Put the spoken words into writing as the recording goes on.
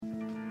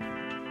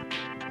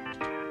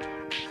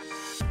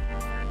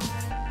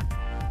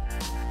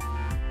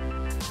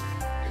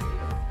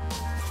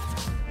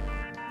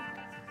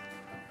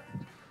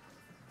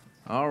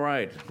All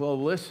right.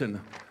 Well, listen,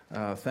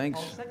 thanks.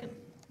 Paul's second.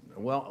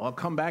 Well, I'll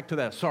come back to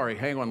that. Sorry,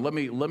 hang on. Let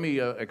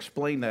me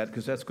explain that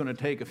because that's going to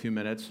take a few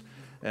minutes.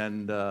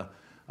 And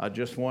I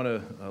just want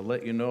to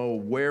let you know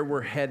where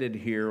we're headed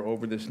here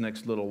over this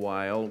next little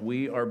while.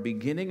 We are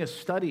beginning a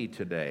study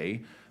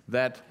today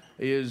that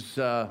is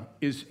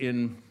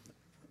in,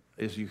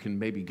 as you can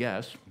maybe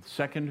guess,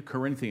 2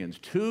 Corinthians.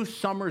 2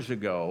 summers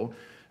ago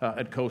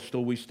at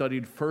Coastal, we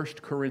studied 1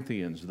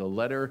 Corinthians, the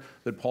letter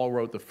that Paul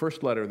wrote, the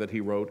first letter that he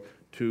wrote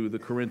to the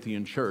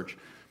Corinthian church.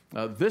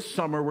 This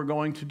summer, we're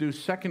going to do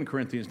 2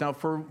 Corinthians. Now,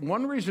 for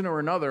one reason or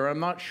another,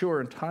 I'm not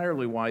sure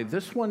entirely why,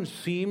 this one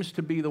seems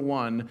to be the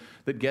one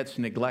that gets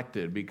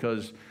neglected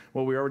because,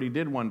 well, we already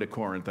did one to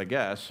Corinth, I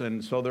guess,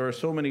 and so there are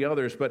so many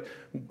others, but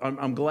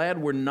I'm glad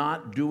we're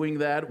not doing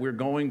that. We're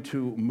going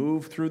to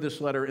move through this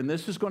letter, and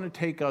this is going to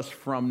take us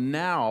from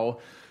now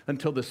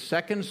until the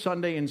second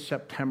Sunday in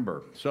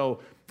September. So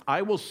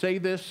I will say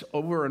this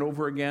over and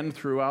over again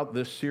throughout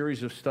this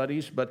series of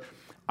studies, but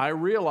I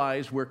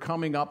realize we're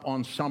coming up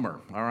on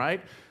summer, all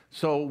right?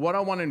 So what I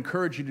want to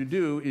encourage you to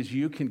do is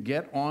you can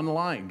get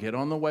online, get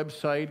on the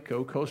website,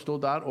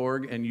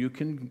 gocoastal.org, and you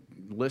can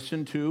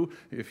listen to,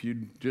 if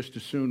you just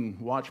as soon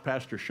watch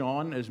Pastor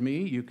Sean as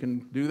me, you can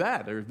do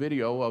that. There's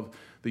video of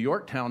the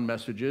Yorktown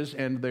messages,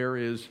 and there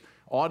is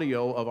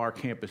audio of our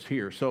campus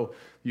here. So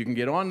you can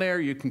get on there,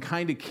 you can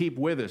kind of keep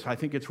with us. I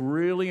think it's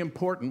really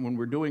important when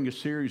we're doing a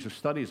series of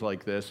studies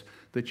like this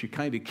that you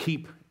kind of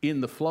keep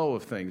in the flow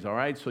of things, all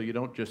right? So you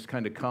don't just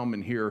kind of come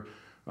and hear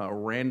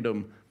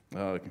random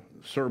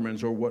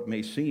sermons or what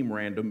may seem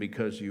random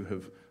because you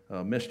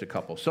have missed a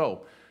couple.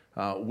 So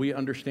we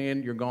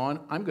understand you're gone.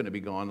 I'm going to be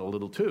gone a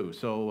little too.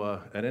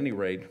 So at any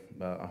rate,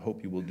 I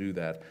hope you will do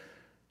that.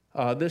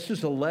 This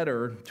is a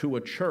letter to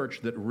a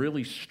church that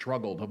really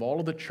struggled. Of all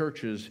of the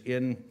churches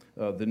in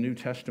the New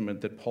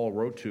Testament that Paul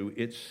wrote to,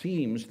 it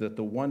seems that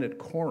the one at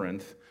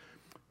Corinth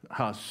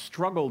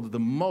struggled the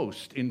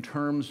most in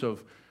terms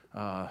of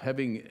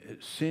having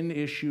sin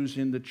issues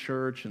in the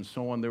church and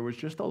so on. There was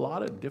just a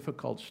lot of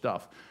difficult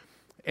stuff.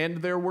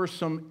 And there were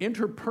some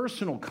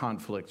interpersonal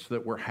conflicts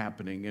that were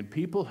happening, and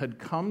people had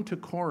come to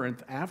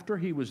Corinth after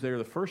he was there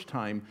the first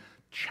time,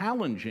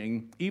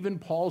 challenging even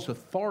Paul's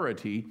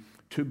authority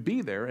to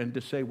be there and to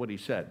say what he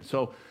said.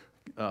 So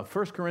 2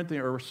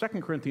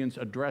 Corinthians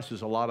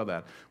addresses a lot of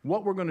that.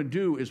 What we're going to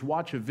do is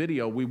watch a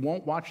video. We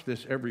won't watch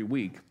this every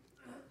week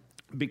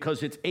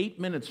because it's 8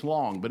 minutes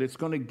long, but it's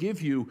going to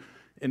give you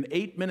an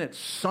 8-minute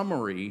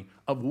summary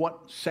of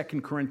what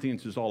 2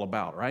 Corinthians is all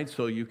about, right?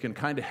 So you can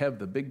kind of have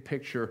the big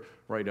picture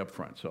right up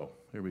front. So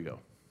here we go.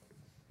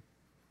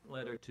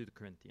 Letter to the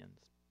Corinthians.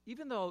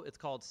 Even though it's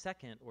called 2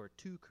 or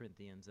 2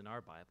 Corinthians in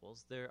our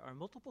Bibles, there are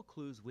multiple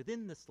clues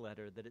within this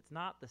letter that it's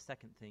not the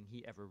second thing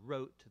he ever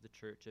wrote to the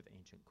church of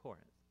ancient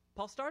Corinth.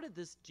 Paul started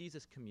this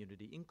Jesus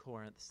community in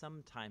Corinth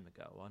some time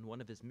ago. On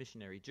one of his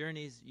missionary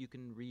journeys, you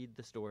can read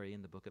the story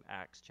in the book of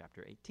Acts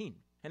chapter 18.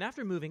 And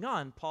after moving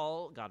on,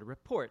 Paul got a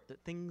report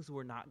that things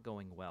were not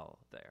going well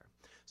there.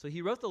 So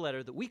he wrote the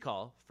letter that we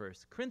call 1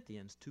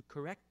 Corinthians to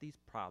correct these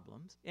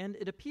problems, and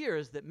it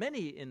appears that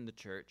many in the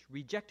church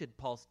rejected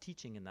Paul's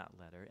teaching in that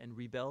letter and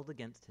rebelled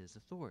against his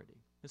authority.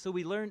 And so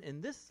we learn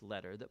in this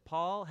letter that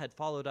Paul had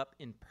followed up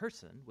in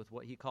person with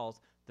what he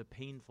calls the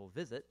painful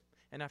visit,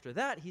 and after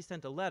that, he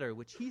sent a letter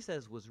which he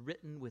says was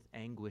written with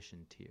anguish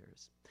and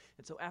tears.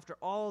 And so after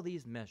all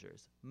these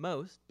measures,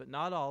 most, but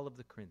not all of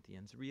the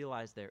Corinthians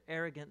realized their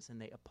arrogance and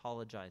they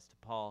apologized to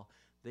Paul.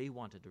 They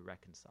wanted to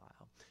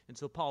reconcile. And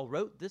so Paul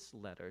wrote this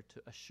letter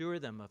to assure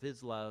them of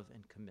his love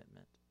and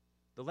commitment.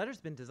 The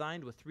letter's been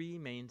designed with 3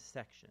 main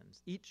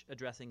sections, each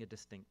addressing a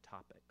distinct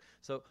topic.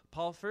 So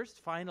Paul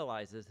first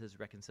finalizes his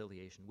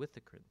reconciliation with the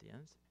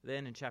Corinthians.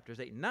 Then in chapters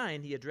 8 and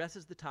 9, he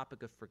addresses the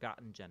topic of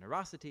forgotten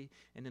generosity.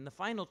 And in the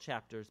final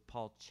chapters,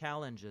 Paul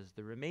challenges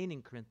the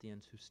remaining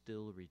Corinthians who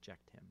still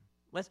reject him.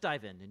 Let's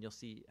dive in, and you'll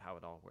see how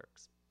it all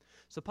works.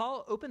 So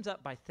Paul opens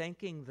up by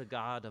thanking the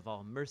God of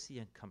all mercy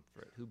and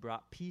comfort, who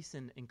brought peace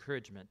and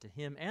encouragement to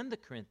him and the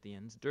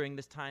Corinthians during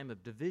this time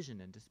of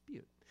division and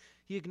dispute.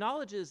 He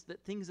acknowledges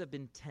that things have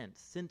been tense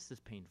since this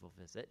painful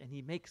visit, and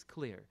he makes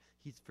clear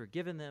he's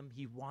forgiven them.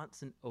 He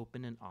wants an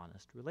open and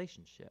honest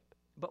relationship.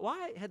 But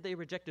why had they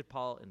rejected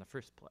Paul in the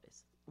first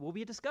place? Well,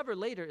 we discover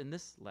later in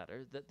this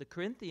letter that the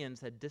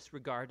Corinthians had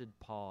disregarded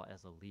Paul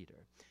as a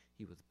leader.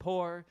 He was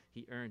poor,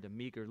 he earned a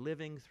meager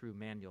living through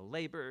manual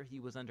labor,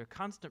 he was under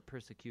constant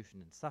persecution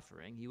and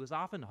suffering, he was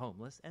often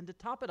homeless, and to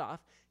top it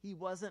off, he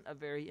wasn't a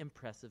very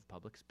impressive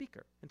public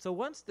speaker. And so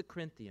once the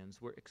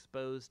Corinthians were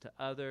exposed to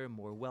other,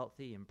 more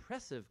wealthy,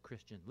 impressive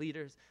Christian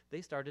leaders,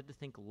 they started to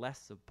think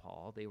less of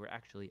Paul. They were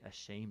actually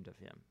ashamed of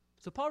him.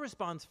 So Paul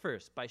responds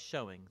first by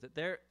showing that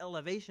their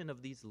elevation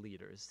of these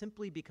leaders,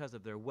 simply because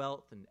of their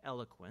wealth and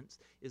eloquence,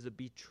 is a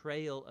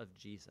betrayal of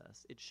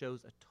Jesus. It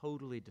shows a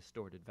totally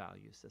distorted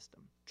value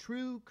system.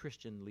 True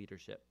Christian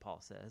leadership, Paul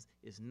says,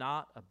 is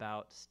not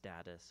about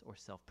status or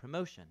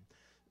self-promotion.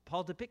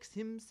 Paul depicts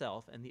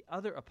himself and the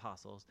other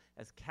apostles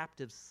as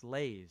captive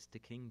slaves to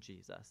King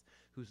Jesus,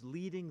 who's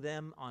leading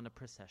them on a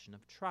procession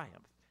of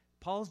triumph.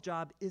 Paul's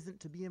job isn't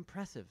to be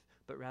impressive.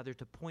 but rather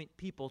to point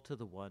people to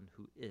the one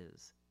who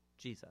is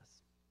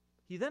Jesus.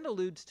 He then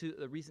alludes to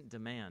the recent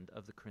demand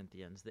of the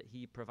Corinthians that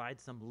he provide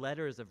some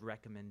letters of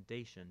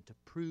recommendation to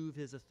prove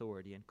his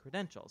authority and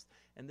credentials,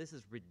 and this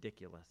is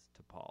ridiculous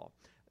to Paul.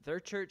 Their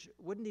church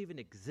wouldn't even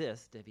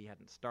exist if he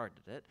hadn't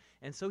started it,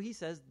 and so he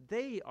says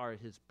they are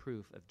his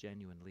proof of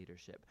genuine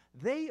leadership.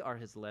 They are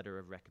his letter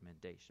of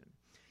recommendation.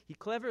 He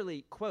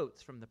cleverly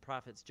quotes from the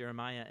prophets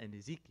Jeremiah and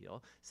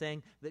Ezekiel,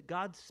 saying that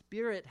God's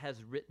Spirit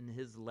has written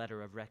his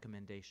letter of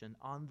recommendation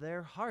on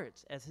their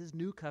hearts as his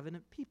new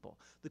covenant people.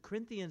 The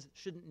Corinthians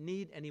shouldn't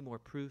need any more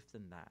proof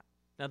than that.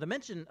 Now, the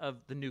mention of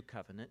the new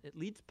covenant, it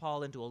leads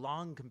Paul into a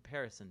long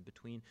comparison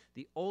between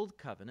the old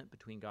covenant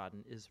between God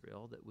and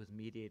Israel that was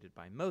mediated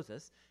by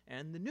Moses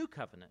and the new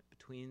covenant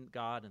between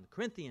God and the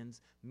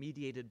Corinthians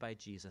mediated by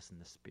Jesus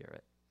and the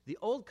Spirit. The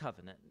old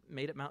covenant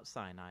made at Mount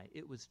Sinai,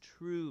 it was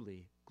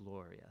truly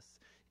glorious.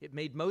 It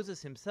made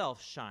Moses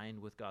himself shine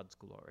with God's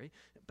glory,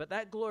 but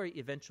that glory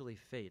eventually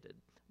faded.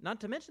 Not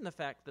to mention the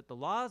fact that the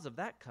laws of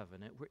that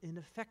covenant were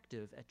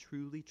ineffective at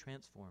truly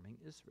transforming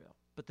Israel.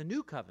 But the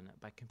new covenant,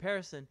 by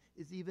comparison,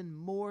 is even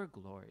more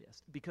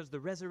glorious because the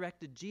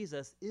resurrected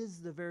Jesus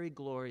is the very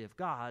glory of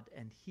God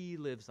and he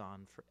lives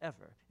on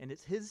forever. And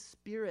it's his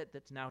Spirit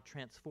that's now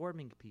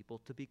transforming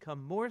people to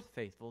become more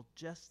faithful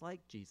just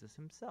like Jesus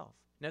himself.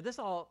 Now, this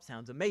all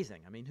sounds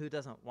amazing. I mean, who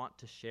doesn't want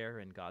to share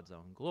in God's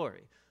own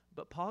glory?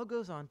 But Paul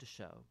goes on to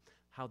show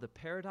how the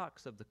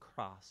paradox of the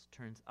cross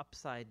turns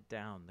upside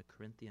down the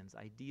Corinthians'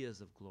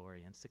 ideas of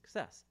glory and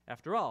success.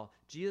 After all,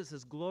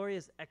 Jesus'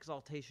 glorious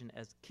exaltation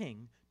as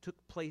king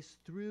took place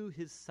through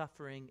his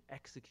suffering,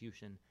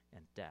 execution,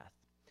 and death.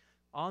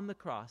 On the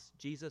cross,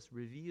 Jesus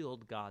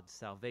revealed God's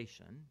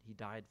salvation. He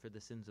died for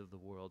the sins of the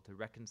world to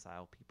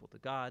reconcile people to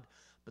God,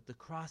 but the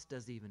cross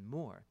does even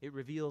more. It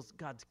reveals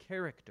God's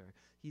character.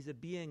 He's a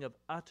being of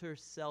utter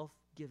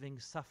self-giving,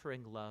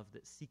 suffering love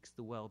that seeks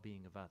the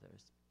well-being of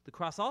others. The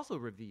cross also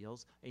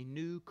reveals a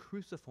new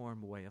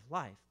cruciform way of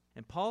life,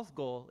 and Paul's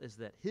goal is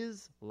that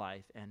his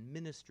life and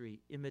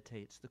ministry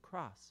imitates the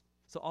cross.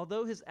 So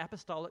although his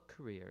apostolic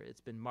career,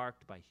 it's been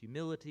marked by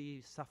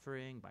humility,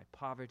 suffering, by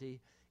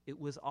poverty, it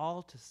was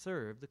all to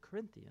serve the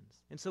Corinthians.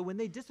 And so when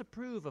they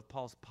disapprove of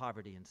Paul's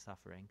poverty and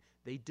suffering,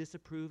 they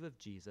disapprove of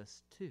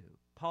Jesus too.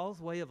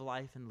 Paul's way of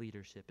life and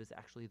leadership is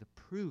actually the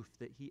proof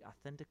that he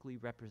authentically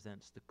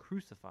represents the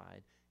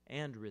crucified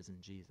and risen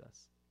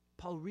Jesus.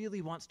 Paul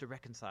really wants to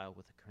reconcile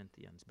with the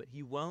Corinthians, but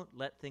he won't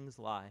let things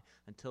lie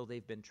until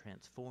they've been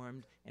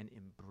transformed and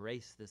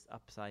embrace this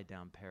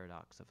upside-down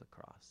paradox of the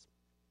cross.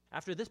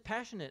 After this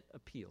passionate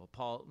appeal,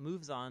 Paul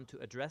moves on to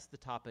address the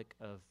topic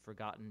of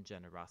forgotten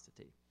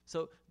generosity.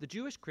 So the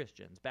Jewish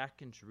Christians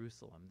back in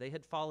Jerusalem, they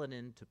had fallen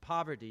into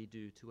poverty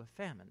due to a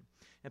famine.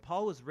 And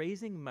Paul was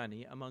raising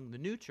money among the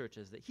new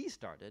churches that he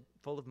started,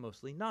 full of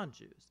mostly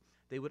non-Jews.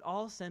 They would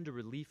all send a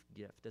relief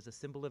gift as a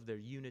symbol of their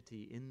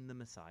unity in the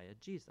Messiah,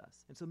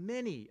 Jesus. And so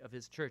many of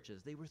his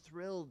churches, they were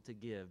thrilled to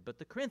give, but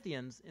the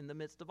Corinthians, in the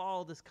midst of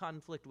all this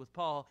conflict with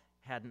Paul,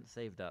 hadn't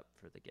saved up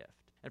for the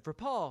gift. And for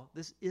Paul,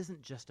 this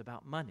isn't just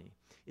about money.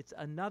 It's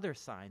another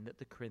sign that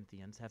the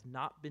Corinthians have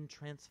not been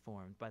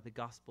transformed by the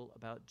gospel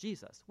about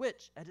Jesus,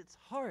 which, at its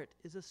heart,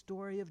 is a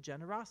story of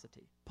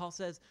generosity. Paul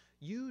says,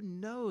 "You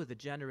know the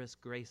generous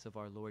grace of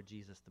our Lord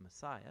Jesus the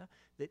Messiah,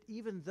 that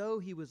even though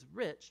he was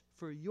rich,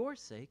 for your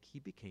sake he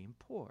became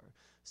poor,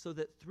 so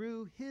that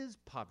through his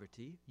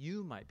poverty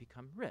you might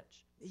become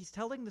rich." He's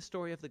telling the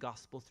story of the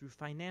gospel through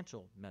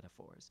financial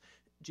metaphors.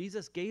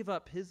 Jesus gave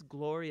up his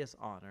glorious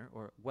honor,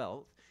 or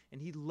wealth,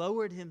 and he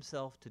lowered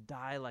himself to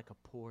die like a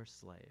poor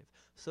slave,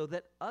 so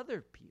that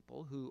other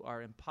people who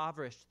are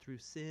impoverished through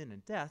sin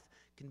and death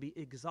can be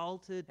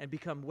exalted and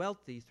become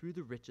wealthy through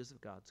the riches of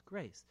God's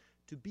grace.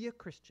 To be a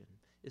Christian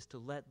is to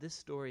let this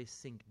story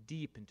sink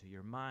deep into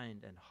your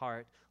mind and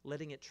heart,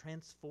 letting it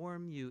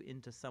transform you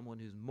into someone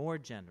who's more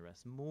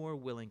generous, more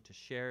willing to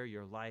share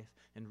your life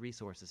and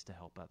resources to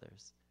help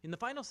others. In the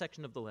final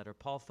section of the letter,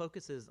 Paul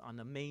focuses on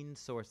the main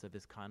source of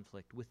his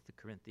conflict with the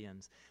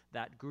Corinthians,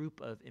 that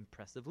group of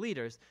impressive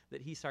leaders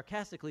that he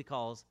sarcastically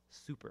calls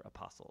super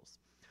apostles.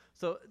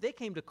 So they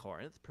came to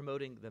Corinth,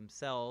 promoting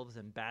themselves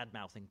and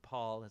bad-mouthing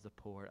Paul as a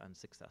poor,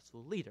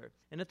 unsuccessful leader.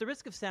 And at the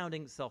risk of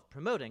sounding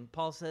self-promoting,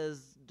 Paul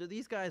says, do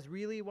these guys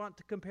really want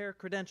to compare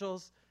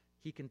credentials?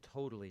 He can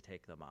totally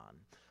take them on.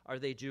 Are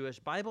they Jewish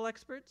Bible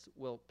experts?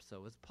 Well,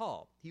 so is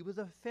Paul. He was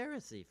a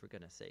Pharisee, for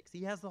goodness sakes.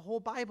 He has the whole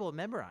Bible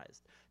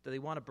memorized. Do they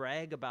want to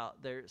brag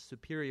about their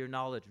superior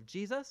knowledge of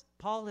Jesus?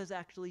 Paul has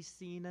actually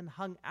seen and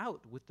hung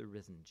out with the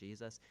risen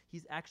Jesus.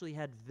 He's actually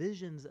had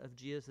visions of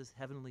Jesus'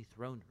 heavenly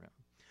throne room.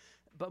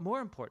 But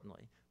more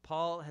importantly,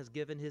 Paul has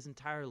given his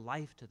entire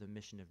life to the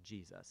mission of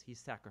Jesus. He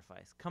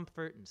sacrificed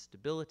comfort and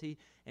stability,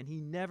 and he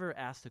never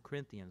asked the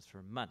Corinthians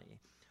for money.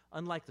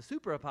 Unlike the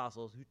super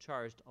apostles who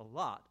charged a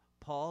lot,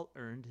 Paul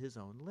earned his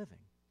own living.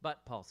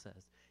 But, Paul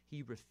says,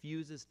 he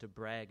refuses to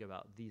brag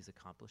about these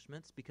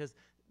accomplishments because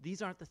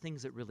these aren't the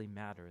things that really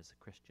matter as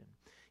a Christian.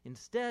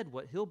 Instead,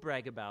 what he'll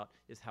brag about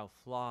is how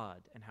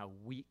flawed and how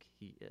weak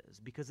he is,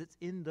 because it's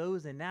in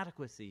those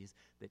inadequacies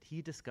that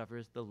he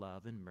discovers the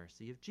love and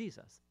mercy of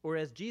Jesus. Or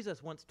as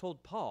Jesus once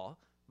told Paul,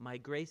 "My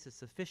grace is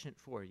sufficient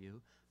for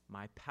you.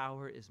 My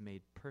power is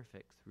made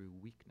perfect through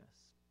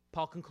weakness."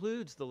 Paul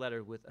concludes the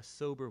letter with a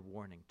sober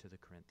warning to the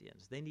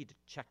Corinthians. They need to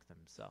check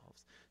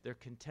themselves. Their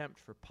contempt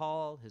for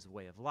Paul, his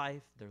way of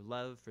life, their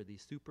love for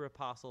these super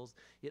apostles,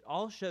 it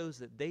all shows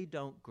that they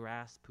don't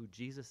grasp who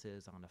Jesus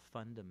is on a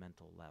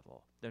fundamental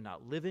level. They're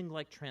not living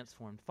like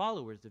transformed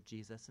followers of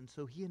Jesus, and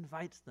so he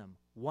invites them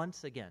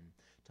once again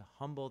to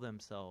humble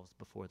themselves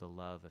before the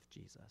love of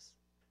Jesus.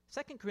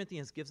 2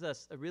 Corinthians gives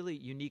us a really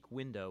unique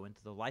window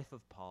into the life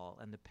of Paul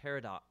and the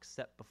paradox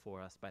set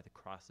before us by the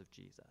cross of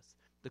Jesus.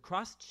 The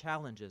cross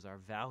challenges our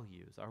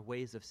values, our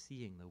ways of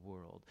seeing the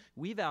world.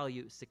 We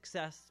value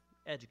success,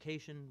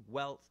 education,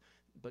 wealth,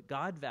 but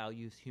God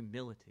values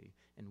humility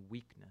and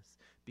weakness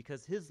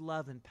because his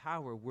love and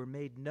power were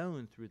made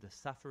known through the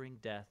suffering,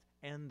 death,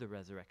 and the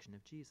resurrection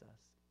of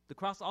Jesus. The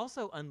cross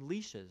also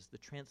unleashes the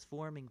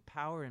transforming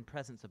power and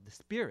presence of the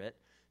Spirit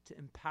to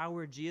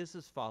empower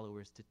Jesus'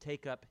 followers to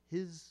take up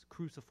his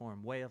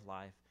cruciform way of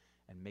life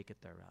and make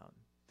it their own.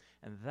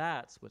 And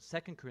that's what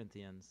 2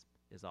 Corinthians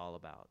is all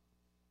about.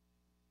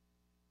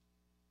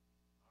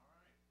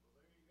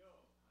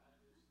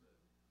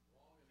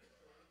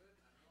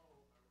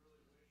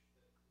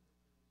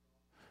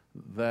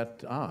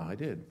 I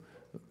did.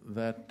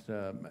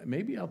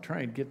 Maybe I'll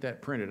try and get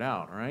that printed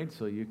out, right?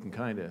 So you can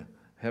kind of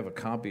have a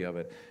copy of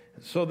it.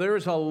 So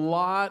there's a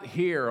lot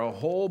here, a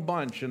whole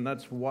bunch, and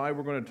that's why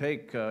we're going to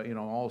take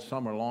all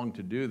summer long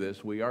to do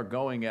this. We are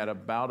going at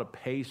about a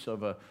pace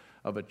of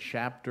a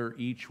chapter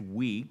each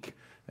week,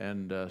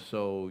 and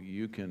so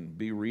you can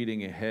be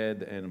reading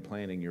ahead and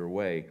planning your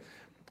way.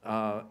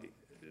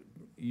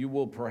 You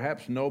will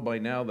perhaps know by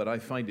now that I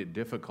find it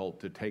difficult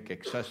to take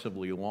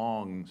excessively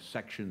long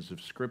sections of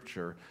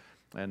Scripture,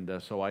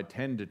 and so I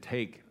tend to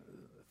take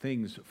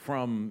things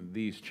from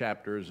these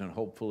chapters and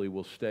hopefully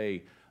will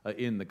stay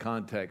in the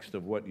context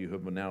of what you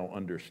have now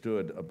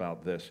understood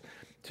about this.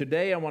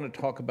 Today I want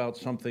to talk about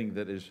something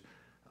that is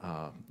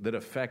that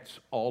affects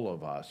all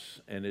of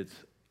us, and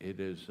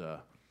it's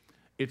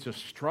a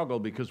struggle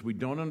because we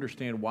don't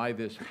understand why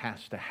this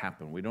has to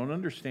happen. We don't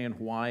understand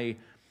why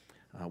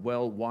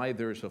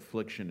there's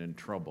affliction and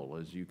trouble.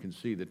 As you can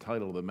see, the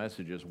title of the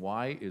message is,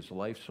 Why is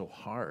Life So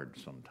Hard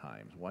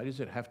Sometimes? Why does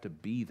it have to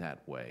be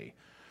that way?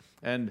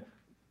 And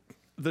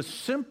the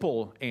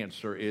simple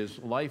answer is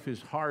life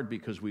is hard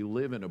because we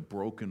live in a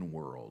broken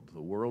world.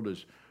 The world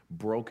is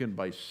broken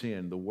by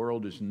sin. The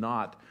world is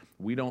not,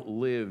 we don't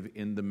live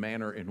in the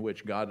manner in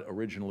which God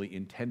originally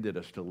intended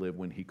us to live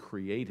when he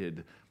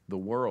created the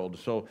world.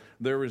 So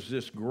there is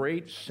this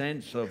great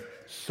sense of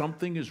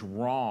something is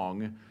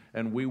wrong,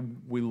 and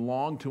we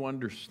long to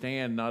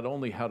understand not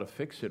only how to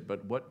fix it,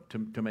 but what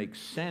to make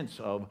sense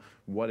of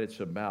what it's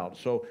about.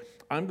 So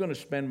I'm going to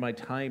spend my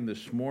time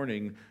this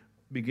morning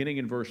beginning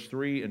in verse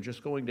 3 and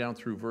just going down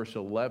through verse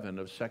 11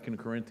 of 2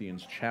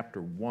 Corinthians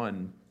chapter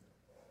 1.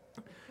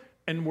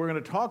 And we're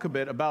going to talk a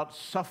bit about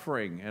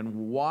suffering and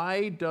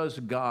why does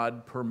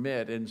God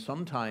permit and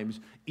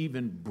sometimes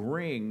even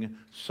bring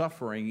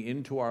suffering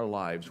into our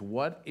lives.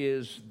 What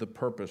is the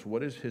purpose?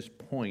 What is his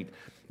point?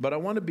 But I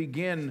want to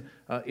begin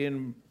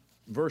in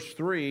verse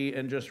 3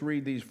 and just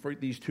read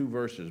these two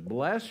verses.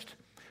 Blessed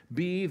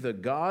be the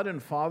God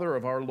and Father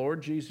of our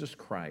Lord Jesus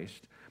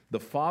Christ, the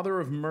Father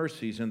of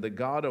mercies and the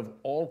God of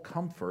all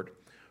comfort,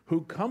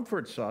 who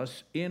comforts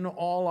us in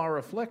all our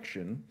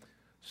affliction,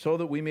 so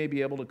that we may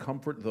be able to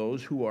comfort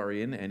those who are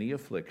in any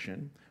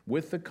affliction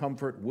with the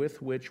comfort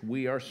with which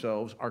we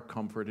ourselves are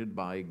comforted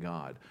by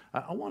God.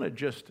 I want to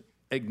just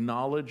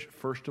acknowledge,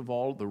 first of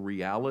all, the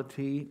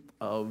reality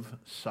of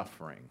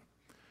suffering.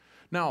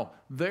 Now,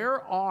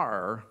 there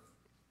are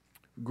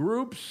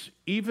groups,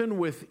 even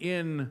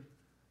within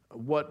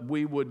what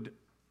we would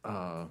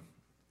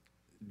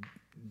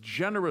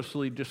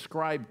generously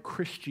describe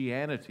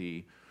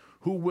Christianity,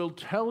 who will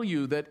tell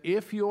you that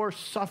if you're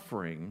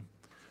suffering,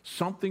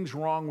 something's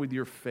wrong with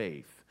your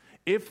faith.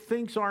 If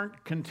things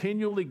aren't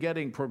continually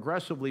getting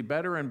progressively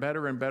better and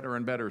better and better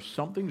and better,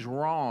 something's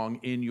wrong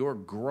in your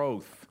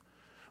growth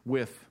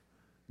with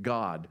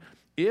God.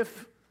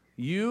 If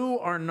you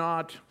are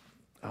not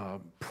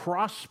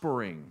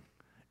prospering,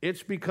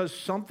 it's because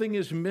something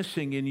is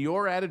missing in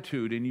your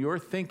attitude, in your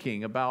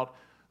thinking about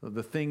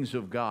the things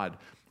of God.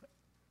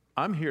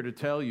 I'm here to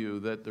tell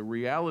you that the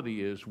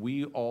reality is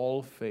we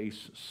all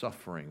face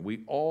suffering.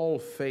 We all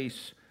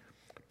face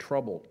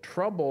trouble.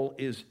 Trouble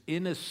is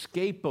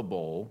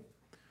inescapable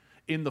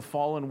in the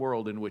fallen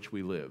world in which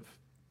we live.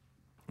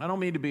 I don't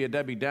mean to be a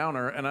Debbie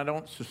Downer, and I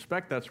don't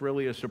suspect that's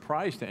really a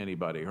surprise to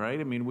anybody, right?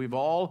 I mean, we've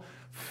all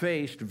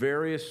faced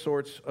various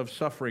sorts of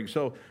suffering.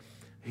 So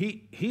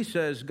he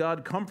says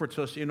God comforts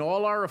us in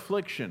all our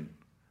affliction.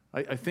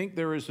 I think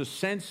there is a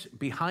sense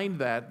behind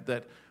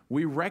that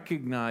we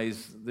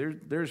recognize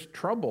there's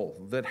trouble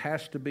that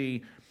has to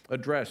be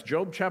addressed.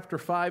 Job chapter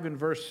 5 and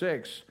verse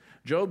 6,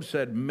 Job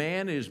said,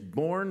 man is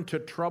born to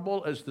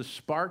trouble as the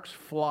sparks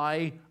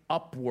fly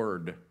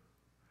upward.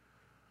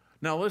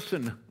 Now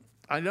listen,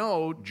 I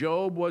know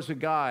Job was a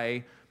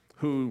guy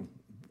who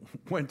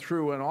went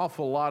through an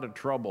awful lot of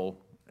trouble,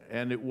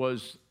 and it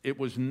was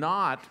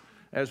not,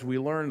 as we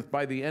learned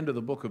by the end of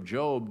the book of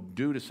Job,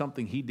 due to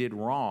something he did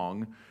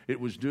wrong. It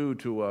was due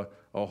to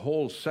a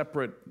whole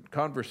separate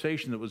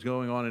conversation that was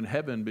going on in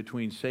heaven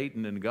between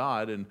Satan and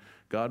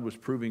God was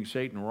proving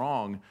Satan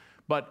wrong.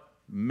 But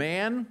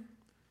man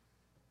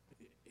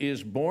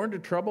is born to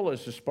trouble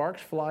as the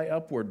sparks fly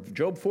upward.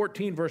 Job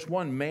 14, verse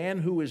 1, man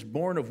who is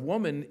born of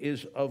woman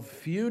is of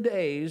few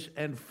days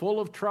and full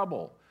of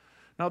trouble.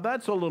 Now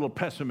that's a little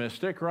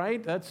pessimistic,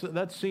 right?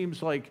 That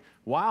seems like,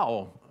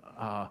 wow,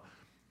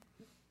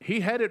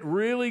 he had it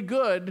really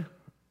good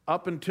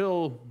up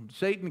until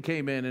Satan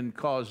came in and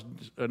caused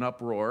an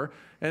uproar.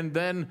 And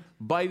then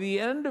by the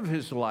end of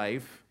his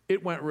life,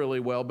 it went really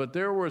well. But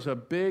there was a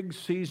big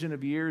season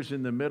of years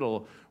in the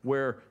middle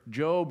where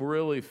Job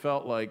really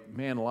felt like,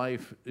 man,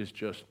 life is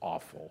just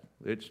awful.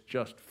 It's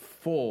just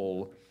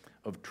full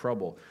of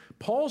trouble.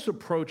 Paul's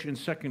approach in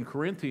 2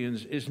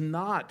 Corinthians is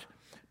not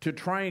to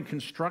try and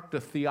construct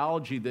a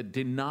theology that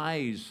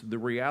denies the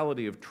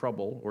reality of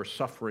trouble or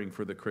suffering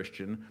for the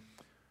Christian.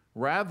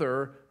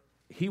 Rather,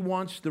 he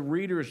wants the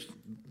readers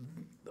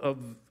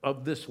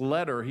of this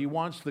letter, he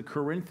wants the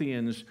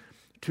Corinthians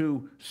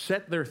to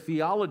set their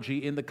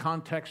theology in the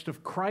context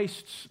of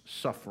Christ's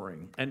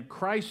suffering and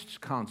Christ's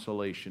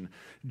consolation.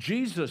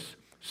 Jesus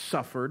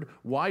suffered.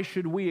 Why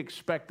should we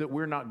expect that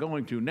we're not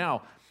going to?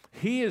 Now,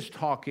 he is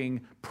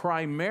talking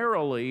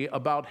primarily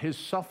about his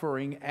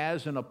suffering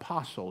as an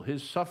apostle,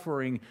 his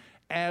suffering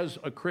as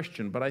a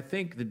Christian, but I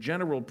think the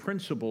general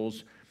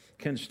principles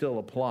can still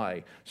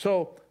apply.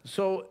 So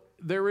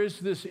there is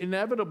this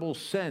inevitable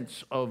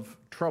sense of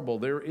trouble.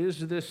 There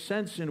is this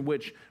sense in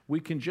which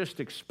we can just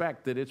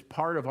expect that it's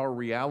part of our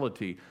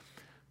reality.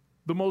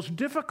 The most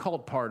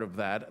difficult part of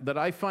that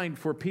I find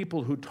for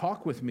people who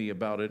talk with me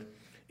about it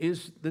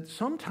is that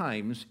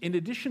sometimes, in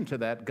addition to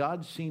that,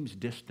 God seems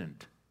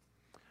distant.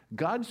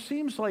 God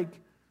seems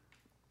like,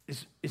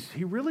 is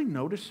he really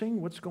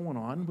noticing what's going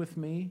on with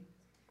me?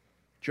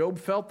 Job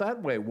felt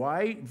that way.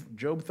 Why?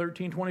 Job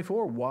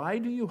 13:24, why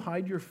do you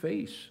hide your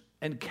face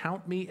and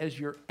count me as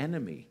your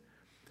enemy?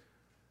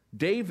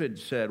 David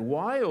said,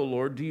 why, O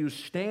Lord, do you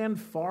stand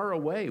far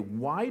away?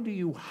 Why do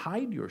you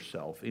hide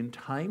yourself in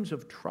times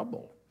of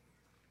trouble?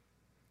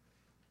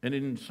 And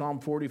in Psalm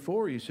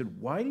 44, he said,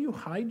 why do you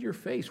hide your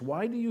face?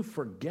 Why do you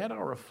forget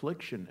our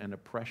affliction and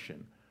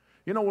oppression?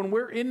 You know, when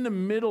we're in the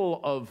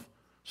middle of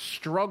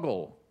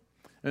struggle,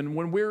 and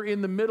when we're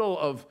in the middle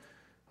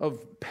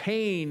of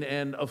pain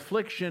and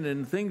affliction,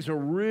 and things are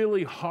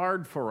really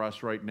hard for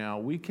us right now,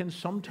 we can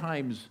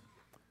sometimes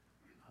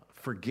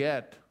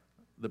forget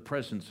the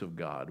presence of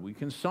God. We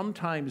can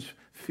sometimes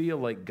feel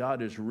like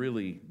God is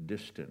really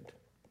distant.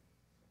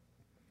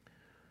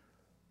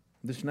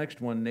 This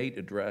next one Nate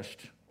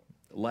addressed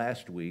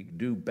last week.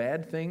 Do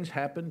bad things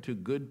happen to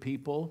good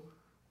people?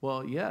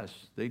 Well, yes,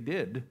 they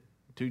did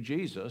to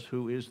Jesus,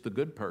 who is the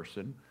good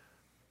person.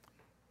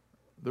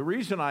 The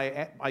reason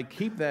I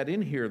keep that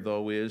in here,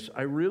 though, is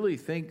I really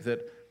think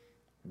that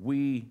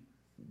we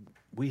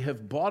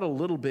have bought a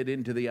little bit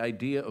into the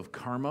idea of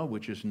karma,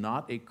 which is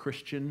not a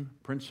Christian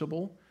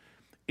principle.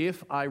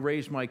 If I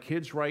raise my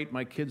kids right,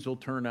 my kids will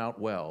turn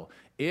out well.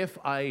 If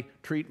I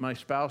treat my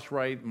spouse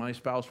right, my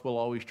spouse will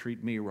always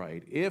treat me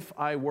right. If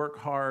I work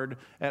hard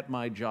at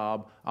my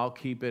job, I'll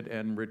keep it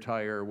and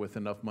retire with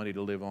enough money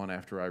to live on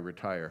after I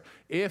retire.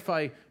 If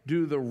I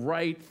do the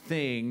right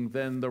thing,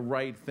 then the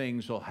right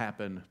things will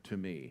happen to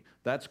me.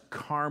 That's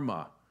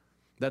karma.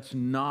 That's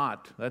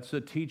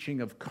the teaching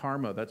of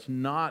karma. That's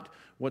not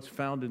what's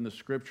found in the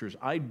scriptures.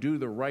 I do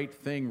the right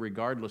thing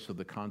regardless of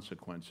the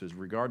consequences,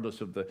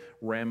 regardless of the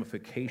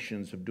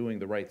ramifications of doing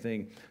the right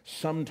thing.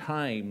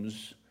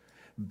 Sometimes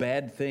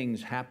bad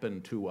things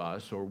happen to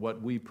us, or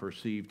what we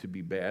perceive to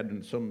be bad,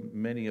 and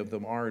many of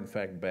them are in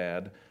fact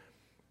bad,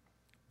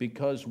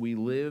 because we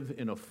live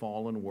in a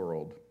fallen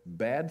world.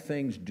 Bad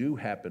things do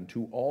happen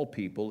to all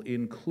people,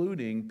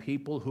 including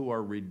people who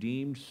are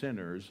redeemed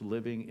sinners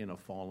living in a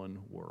fallen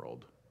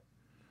world.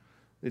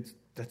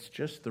 That's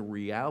just the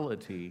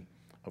reality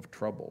of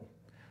trouble.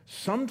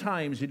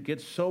 Sometimes it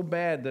gets so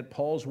bad that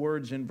Paul's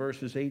words in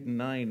verses 8 and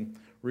 9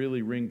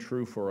 really ring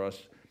true for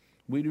us.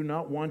 We do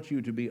not want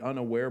you to be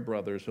unaware,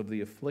 brothers, of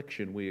the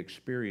affliction we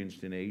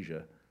experienced in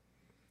Asia.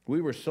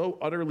 We were so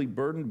utterly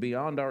burdened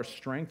beyond our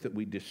strength that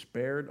we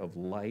despaired of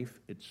life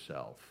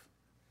itself.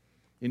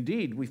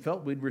 Indeed, we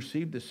felt we'd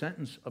received the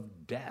sentence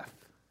of death.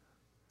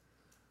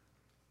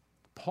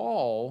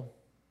 Paul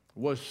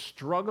was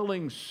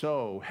struggling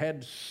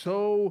had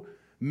so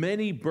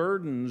many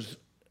burdens,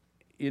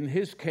 in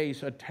his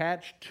case,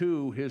 attached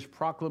to his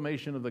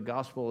proclamation of the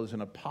gospel as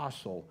an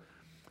apostle,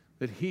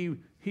 that he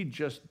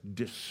just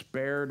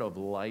despaired of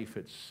life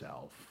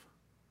itself.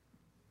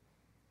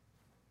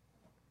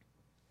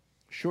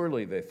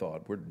 Surely, they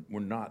thought, we're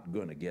not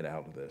going to get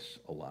out of this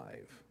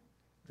alive.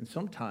 And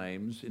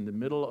sometimes in the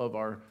middle of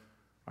our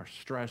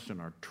stress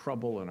and our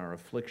trouble and our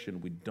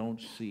affliction, we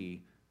don't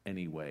see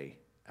any way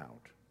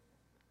out.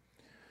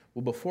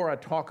 Well, before I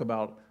talk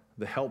about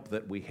the help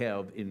that we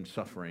have in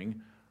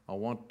suffering, I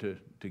want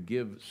to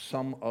give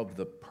some of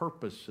the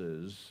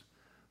purposes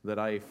that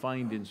I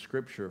find in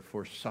Scripture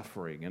for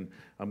suffering. And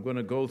I'm going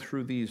to go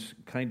through these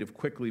kind of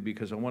quickly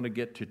because I want to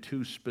get to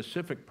two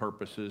specific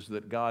purposes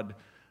that God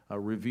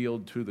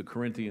revealed to the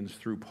Corinthians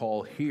through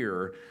Paul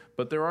here.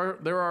 But there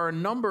are a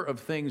number of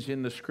things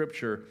in the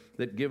Scripture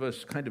that give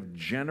us kind of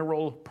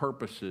general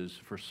purposes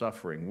for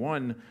suffering.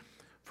 One,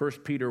 1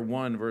 Peter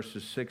 1,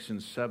 verses 6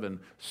 and 7.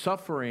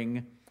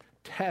 Suffering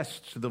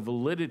tests the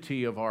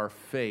validity of our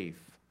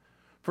faith.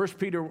 1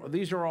 Peter,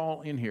 these are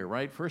all in here,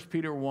 right? 1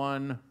 Peter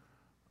 1,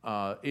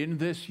 in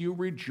this you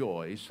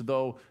rejoice,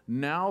 though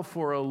now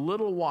for a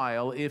little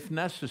while, if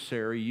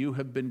necessary, you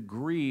have been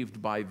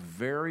grieved by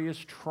various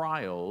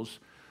trials,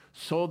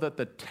 so that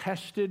the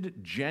tested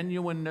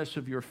genuineness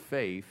of your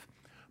faith,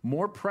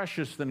 more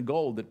precious than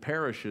gold that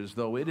perishes,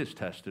 though it is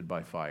tested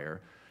by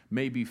fire,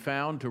 may be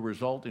found to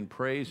result in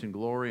praise and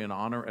glory and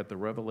honor at the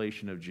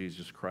revelation of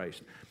Jesus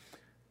Christ.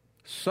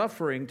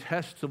 Suffering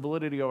tests the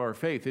validity of our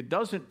faith. It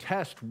doesn't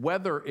test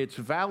whether it's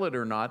valid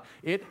or not.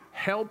 It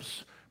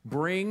helps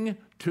bring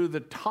to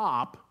the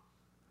top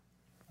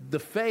the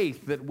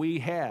faith that we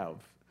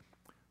have.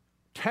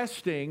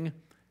 Testing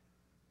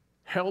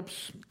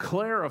helps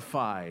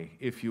clarify,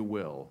 if you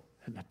will.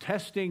 And the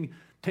testing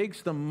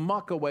takes the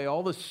muck away,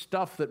 all the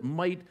stuff that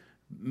might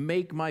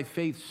make my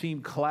faith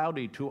seem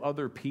cloudy to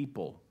other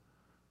people.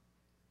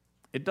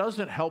 It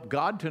doesn't help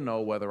God to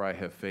know whether I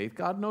have faith.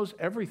 God knows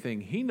everything.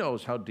 He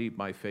knows how deep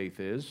my faith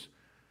is.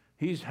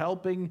 He's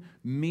helping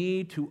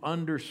me to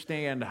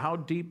understand how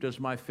deep does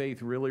my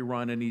faith really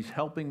run, and He's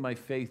helping my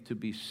faith to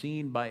be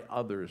seen by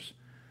others,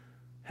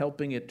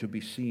 helping it to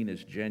be seen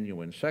as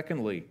genuine.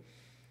 Secondly,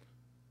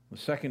 the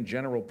second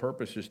general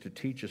purpose is to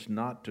teach us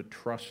not to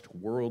trust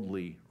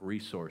worldly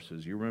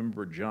resources. You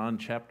remember John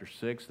chapter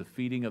 6, the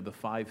feeding of the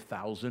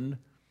 5,000?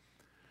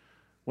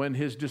 When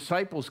His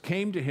disciples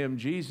came to Him,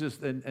 Jesus,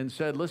 and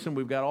said, listen,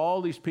 we've got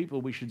all these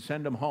people, we should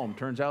send them home.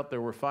 Turns out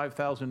there were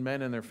 5,000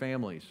 men and their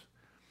families.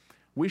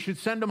 We should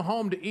send them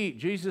home to eat.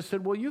 Jesus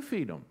said, well, you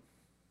feed them.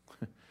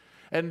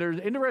 And there's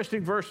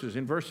interesting verses.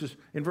 In verses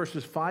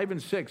 5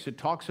 and 6, it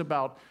talks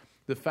about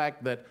the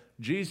fact that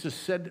Jesus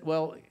said,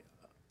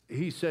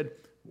 He said,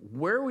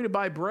 where are we to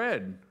buy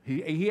bread?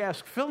 He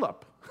asked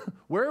Philip,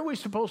 where are we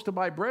supposed to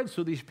buy bread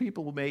so these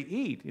people may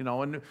eat? And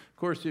of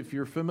course, if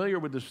you're familiar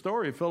with the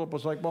story, Philip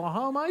was like, well,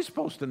 how am I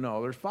supposed to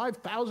know? There's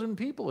 5,000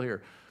 people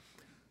here.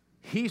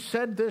 He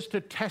said this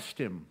to test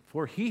him,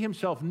 for he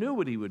himself knew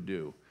what he would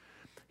do.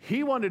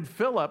 He wanted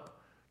Philip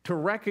to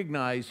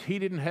recognize he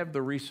didn't have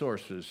the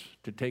resources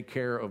to take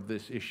care of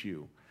this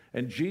issue.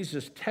 And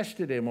Jesus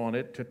tested him on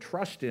it to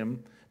trust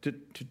him, to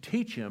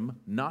teach him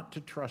not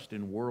to trust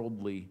in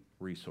worldly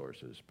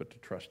resources, but to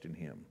trust in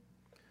Him.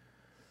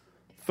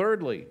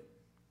 Thirdly,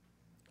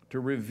 to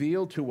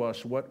reveal to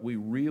us what we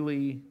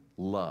really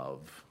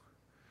love.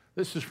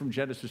 This is from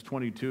Genesis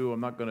 22. I'm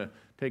not going to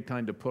take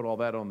time to put all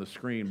that on the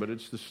screen, but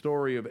it's the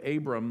story of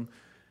Abram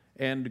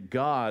and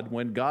God.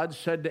 When God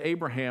said to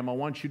Abraham, I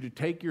want you to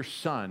take your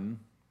son,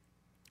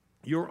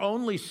 your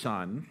only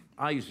son,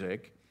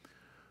 Isaac,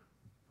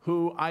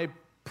 who I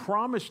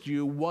promised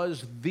you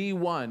was the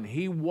one.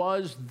 He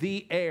was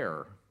the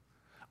heir.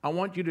 I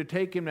want you to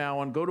take him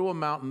now and go to a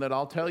mountain that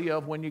I'll tell you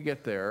of when you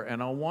get there,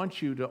 and I want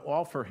you to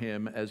offer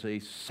him as a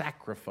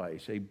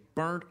sacrifice, a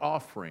burnt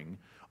offering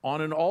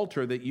on an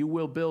altar that you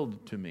will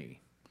build to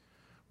me.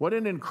 What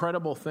an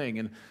incredible thing.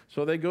 And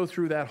so they go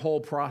through that whole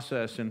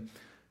process, and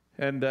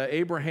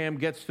Abraham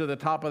gets to the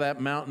top of that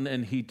mountain,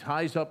 and he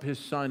ties up his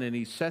son, and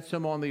he sets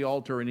him on the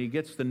altar, and he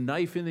gets the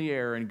knife in the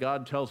air, and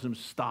God tells him,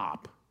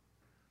 stop.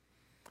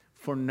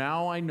 For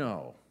now I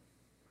know.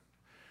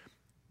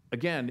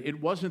 Again, it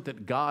wasn't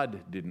that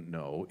God didn't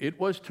know. It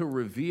was to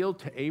reveal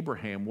to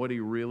Abraham what he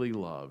really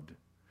loved.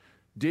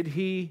 Did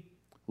he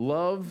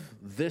love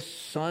this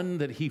son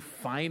that he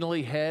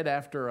finally had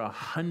after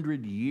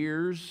 100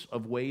 years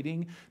of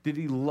waiting? Did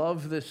he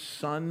love this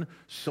son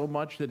so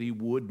much that he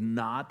would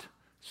not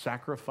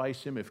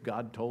sacrifice him if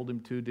God told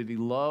him to? Did he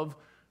love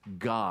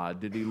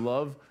God? Did he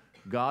love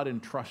God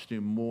and trust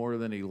him more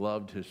than he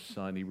loved his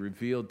son? He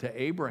revealed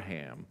to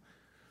Abraham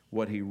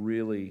what he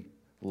really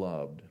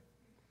loved.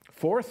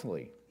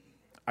 Fourthly,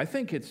 I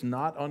think it's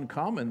not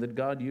uncommon that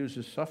God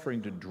uses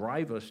suffering to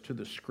drive us to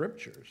the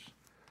Scriptures.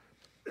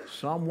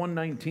 Psalm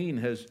 119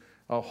 has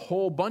a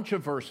whole bunch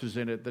of verses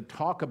in it that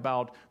talk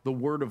about the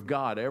Word of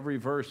God. Every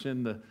verse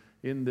in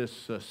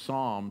this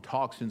psalm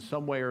talks in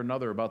some way or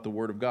another about the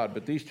Word of God,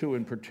 but these two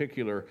in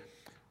particular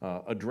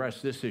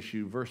address this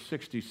issue. Verse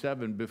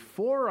 67,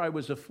 before I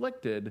was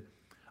afflicted,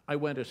 I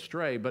went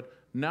astray, but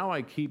now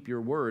I keep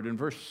your word. And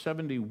verse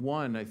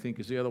 71, I think,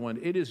 is the other one.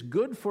 It is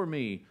good for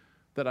me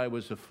that I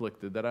was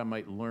afflicted, that I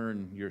might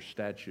learn your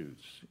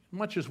statutes.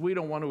 Much as we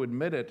don't want to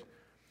admit it,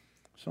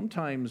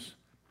 sometimes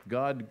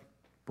God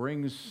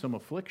brings some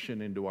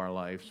affliction into our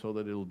life so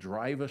that it'll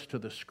drive us to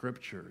the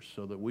Scriptures,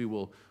 so that we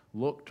will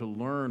look to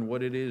learn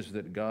what it is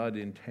that God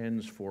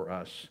intends for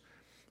us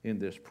in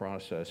this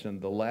process.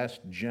 And the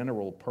last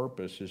general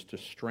purpose is to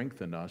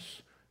strengthen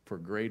us for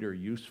greater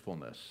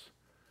usefulness.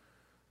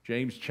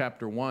 James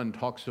chapter 1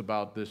 talks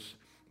about this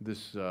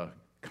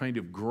kind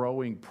of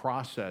growing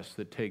process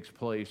that takes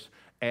place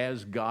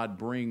as God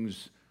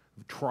brings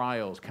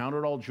trials. Count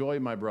it all joy,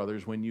 my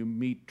brothers, when you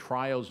meet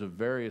trials of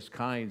various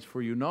kinds,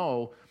 for you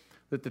know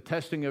that the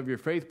testing of your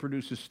faith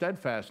produces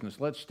steadfastness.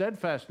 Let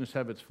steadfastness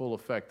have its full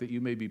effect, that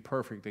you may be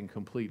perfect and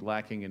complete,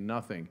 lacking in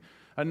nothing.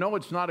 I know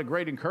it's not a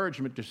great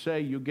encouragement to say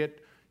you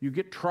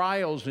get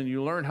trials and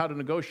you learn how to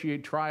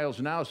negotiate trials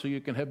now so you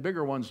can have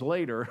bigger ones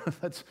later.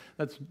 That's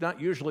not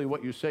usually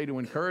what you say to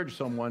encourage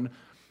someone.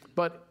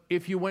 But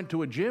if you went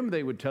to a gym,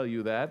 they would tell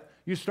you that.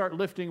 You start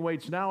lifting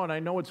weights now, and I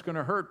know it's going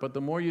to hurt, but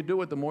the more you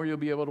do it, the more you'll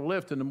be able to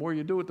lift. And the more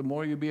you do it, the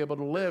more you'll be able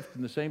to lift.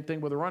 And the same thing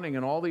with running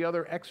and all the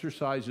other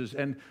exercises.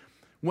 And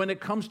when it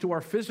comes to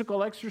our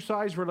physical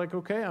exercise, we're like,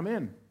 okay, I'm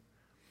in.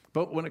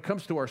 But when it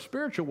comes to our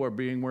spiritual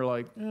well-being, we're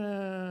like,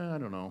 I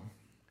don't know.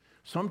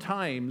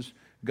 Sometimes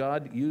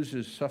God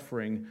uses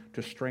suffering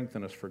to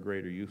strengthen us for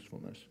greater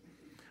usefulness.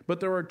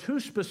 But there are two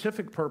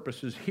specific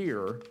purposes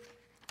here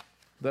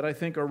that I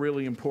think are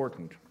really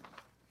important.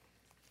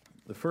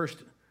 The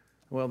first,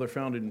 well, they're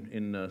found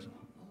in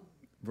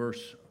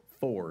verse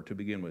 4 to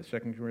begin with, 2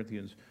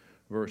 Corinthians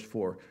verse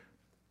 4.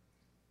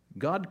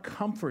 God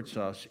comforts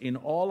us in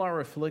all our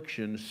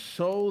afflictions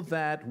so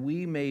that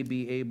we may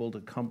be able to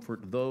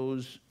comfort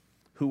those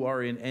who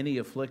are in any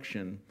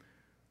affliction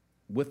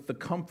with the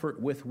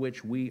comfort with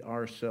which we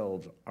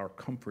ourselves are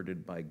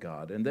comforted by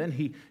God. And then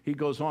he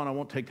goes on, I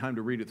won't take time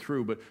to read it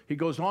through, but he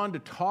goes on to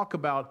talk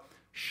about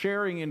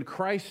sharing in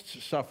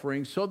Christ's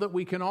suffering so that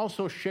we can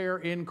also share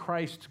in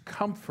Christ's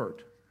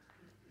comfort.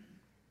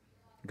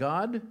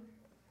 God,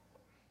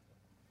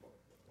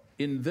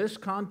 in this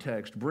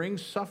context,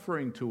 brings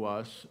suffering to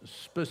us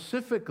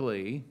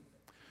specifically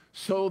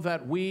so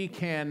that we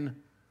can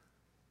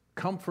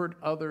comfort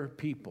other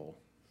people.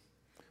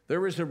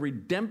 There is a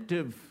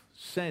redemptive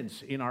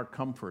sense in our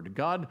comfort.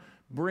 God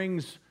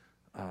brings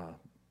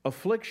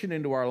affliction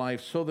into our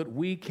life so that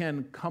we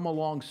can come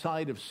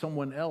alongside of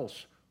someone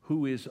else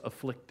who is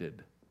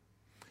afflicted.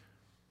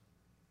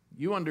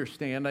 You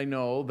understand, I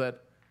know,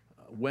 that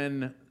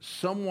when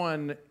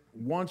someone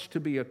wants to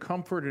be a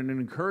comfort and an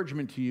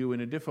encouragement to you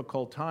in a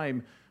difficult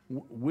time,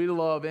 we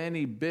love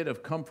any bit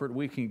of comfort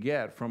we can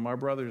get from our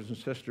brothers and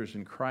sisters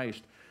in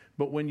Christ.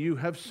 But when you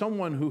have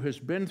someone who has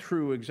been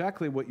through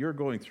exactly what you're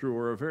going through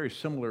or a very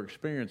similar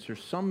experience,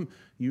 there's some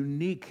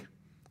unique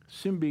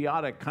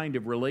symbiotic kind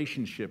of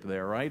relationship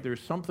there, right?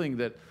 There's something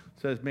that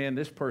says, man,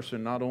 this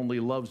person not only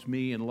loves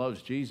me and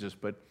loves Jesus,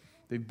 but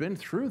they've been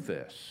through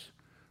this.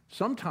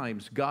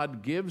 Sometimes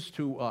God gives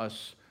to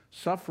us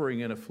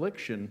suffering and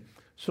affliction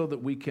so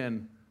that we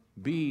can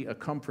be a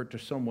comfort to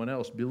someone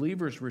else.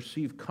 Believers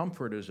receive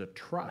comfort as a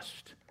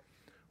trust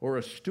or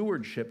a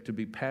stewardship to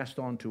be passed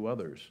on to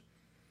others.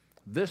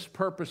 This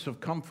purpose of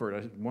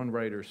comfort, one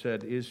writer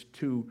said, is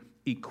to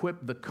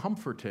equip the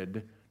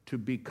comforted to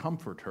be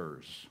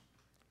comforters.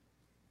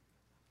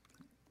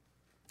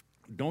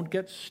 Don't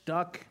get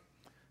stuck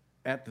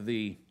at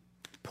the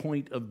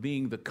point of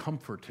being the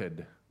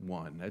comforted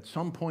one. At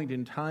some point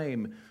in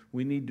time,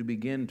 we need to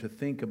begin to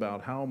think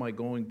about how am I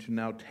going to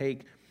now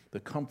take the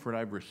comfort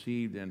I've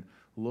received and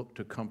look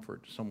to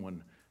comfort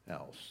someone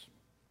else.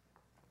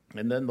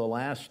 And then the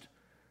last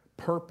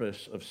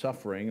purpose of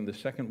suffering, and the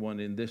second one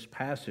in this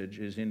passage,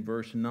 is in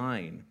verse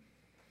 9.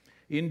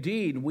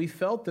 Indeed, we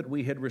felt that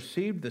we had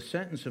received the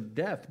sentence of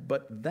death,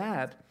 but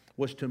that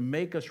was to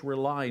make us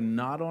rely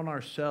not on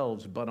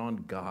ourselves, but on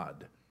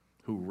God,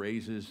 who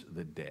raises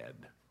the dead.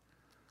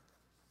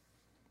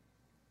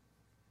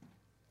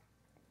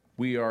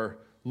 We are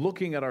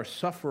looking at our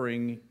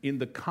suffering in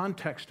the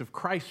context of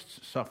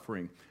Christ's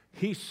suffering.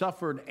 He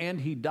suffered and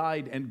he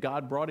died, and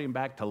God brought him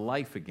back to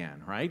life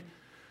again, right?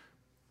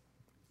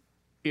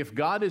 If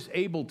God is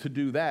able to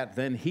do that,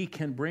 then he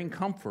can bring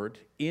comfort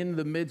in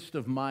the midst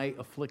of my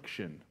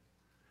affliction.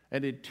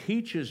 And it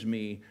teaches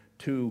me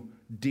to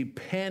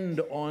depend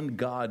on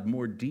God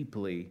more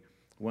deeply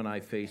when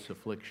I face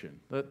affliction.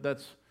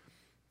 That's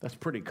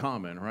pretty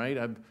common, right?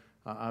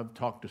 I've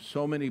talked to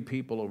so many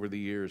people over the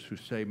years who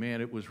say,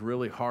 man, it was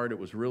really hard, it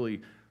was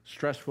really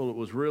stressful, it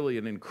was really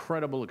an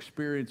incredible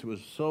experience, it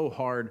was so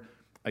hard.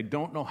 I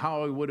don't know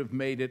how I would have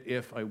made it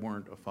if I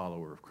weren't a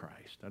follower of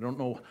Christ. I don't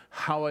know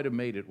how I'd have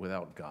made it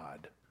without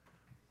God.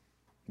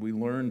 We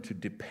learn to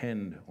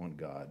depend on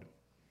God.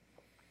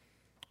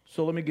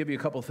 So let me give you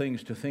a couple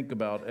things to think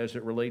about as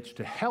it relates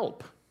to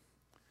help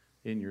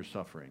in your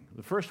suffering.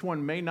 The first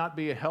one may not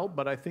be a help,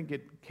 but I think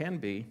it can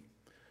be.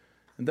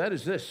 And that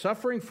is this: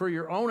 suffering for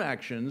your own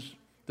actions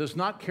does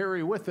not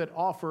carry with it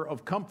offer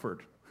of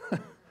comfort.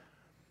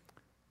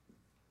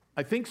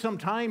 I think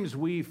sometimes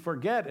we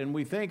forget and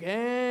we think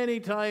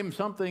anytime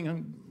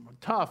something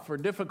tough or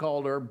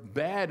difficult or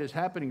bad is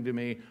happening to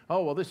me,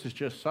 oh, well, this is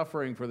just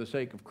suffering for the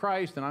sake of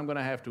Christ and I'm going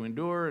to have to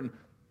endure. And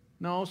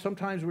No,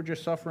 sometimes we're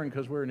just suffering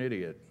because we're an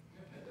idiot.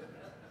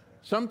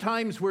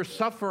 Sometimes we're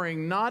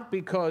suffering not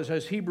because,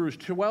 as Hebrews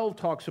 12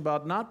 talks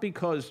about, not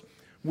because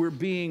we're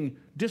being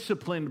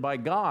disciplined by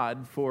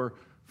God for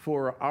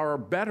our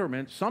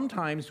betterment.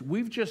 Sometimes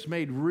we've just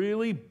made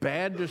really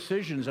bad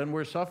decisions and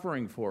we're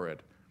suffering for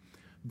it.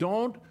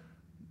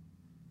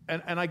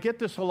 And I get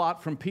this a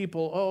lot from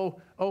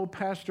people, oh,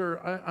 Pastor,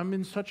 I'm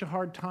in such a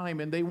hard time,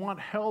 and they want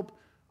help.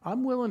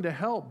 I'm willing to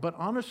help, but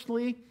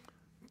honestly,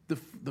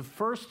 the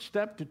first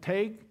step to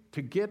take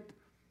to get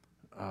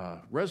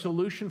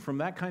resolution from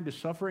that kind of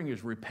suffering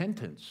is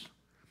repentance.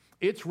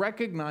 It's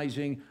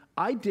recognizing,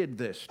 I did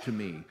this to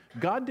me.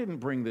 God didn't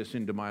bring this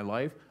into my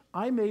life.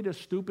 I made a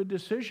stupid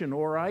decision,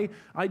 or I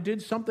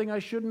did something I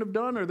shouldn't have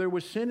done, or there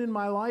was sin in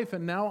my life,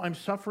 and now I'm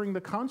suffering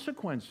the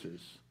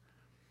consequences.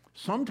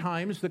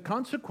 Sometimes the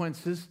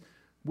consequences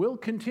will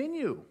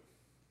continue.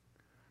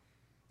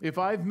 If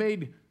I've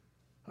made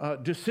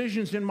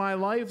decisions in my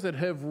life that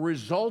have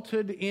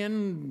resulted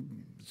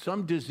in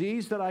some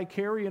disease that I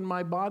carry in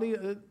my body,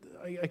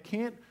 I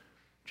can't,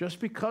 just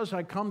because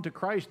I come to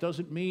Christ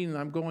doesn't mean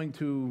I'm going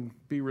to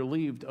be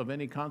relieved of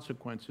any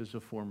consequences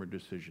of former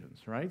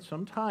decisions, right?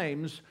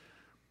 Sometimes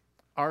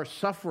our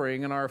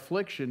suffering and our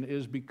affliction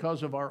is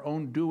because of our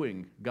own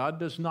doing. God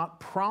does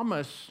not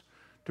promise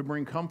to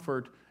bring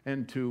comfort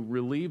and to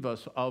relieve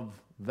us of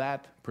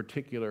that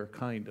particular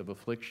kind of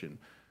affliction.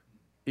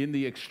 In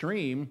the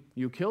extreme,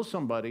 you kill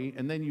somebody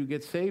and then you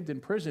get saved in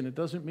prison. It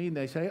doesn't mean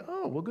they say,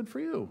 oh, well, good for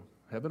you.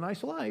 Have a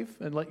nice life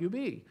and let you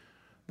be.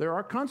 There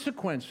are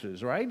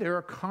consequences, right? There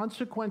are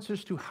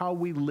consequences to how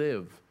we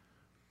live.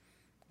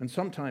 And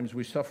sometimes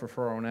we suffer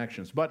for our own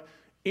actions. But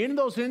in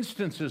those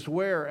instances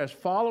where, as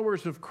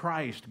followers of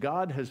Christ,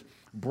 God has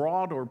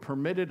brought or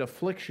permitted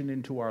affliction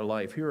into our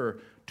life, here are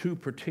two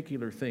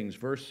particular things.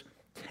 Verse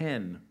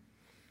 10.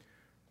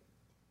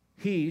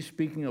 He,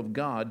 speaking of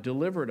God,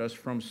 delivered us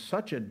from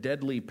such a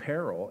deadly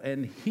peril,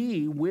 and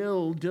He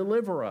will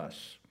deliver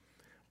us.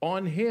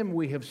 On Him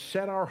we have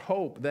set our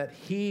hope that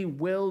He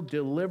will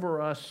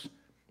deliver us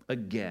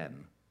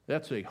again.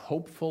 That's a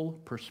hopeful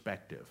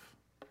perspective.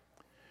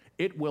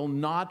 It will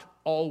not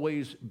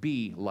always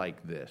be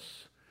like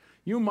this.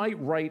 You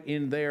might write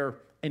in there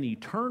an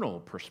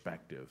eternal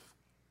perspective,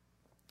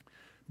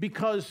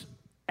 because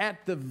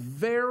at the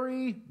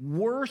very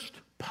worst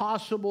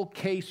possible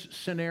case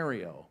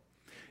scenario,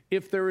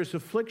 if there is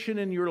affliction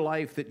in your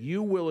life that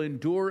you will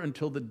endure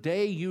until the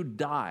day you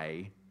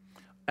die,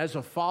 as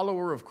a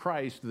follower of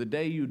Christ, the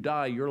day you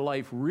die, your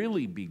life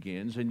really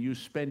begins and you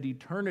spend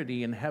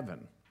eternity in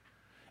heaven.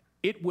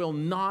 It will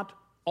not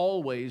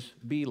always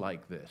be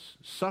like this.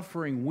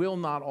 Suffering will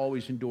not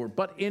always endure.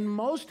 But in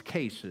most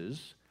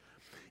cases,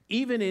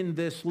 even in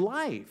this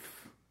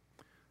life,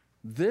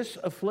 this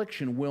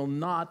affliction will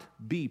not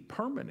be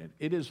permanent.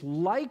 It is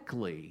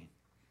likely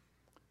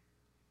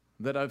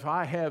that if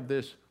I have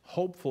this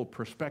hopeful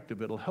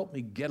perspective, it'll help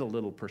me get a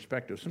little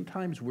perspective.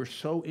 Sometimes we're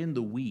so in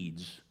the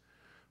weeds,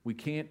 we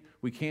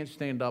can't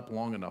stand up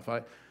long enough.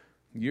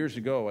 Years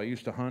ago, I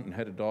used to hunt and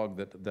had a dog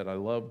that I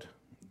loved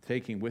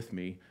taking with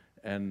me,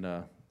 and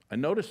I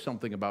noticed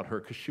something about her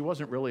because she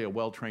wasn't really a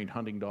well-trained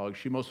hunting dog.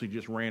 She mostly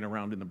just ran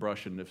around in the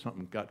brush, and if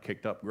something got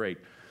kicked up, great.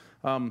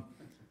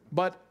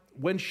 But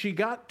when she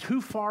got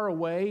too far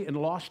away and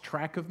lost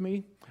track of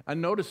me, I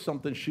noticed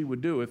something she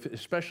would do,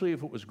 especially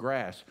if it was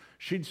grass.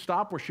 She'd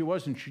stop where she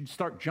was and she'd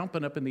start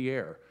jumping up in the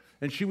air.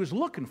 And she was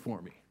looking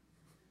for me,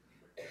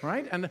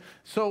 right? And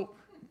so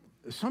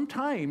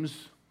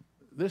sometimes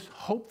this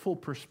hopeful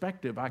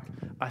perspective,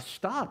 I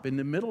stop in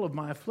the middle of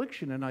my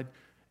affliction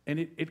and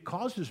it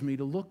causes me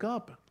to look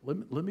up.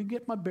 Let me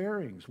get my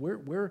bearings.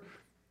 Where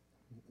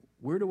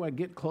do I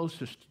get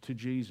closest to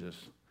Jesus?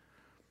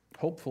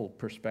 Hopeful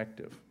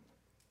perspective.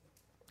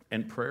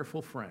 And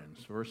prayerful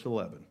friends, verse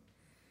 11.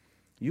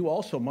 You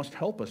also must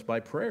help us by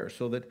prayer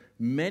so that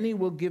many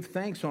will give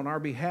thanks on our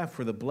behalf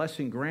for the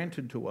blessing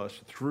granted to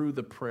us through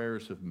the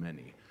prayers of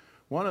many.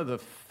 One of the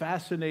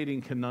fascinating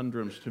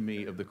conundrums to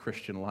me of the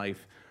Christian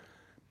life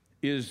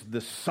is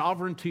the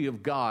sovereignty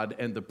of God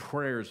and the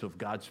prayers of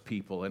God's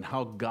people, and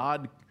how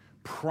God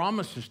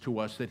promises to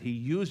us that He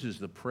uses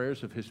the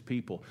prayers of His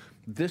people.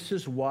 This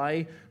is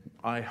why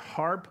I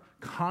harp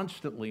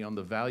constantly on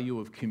the value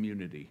of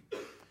community.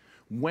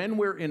 When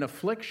we're in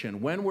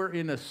affliction, when we're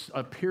in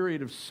a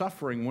period of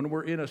suffering, when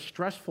we're in a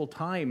stressful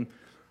time,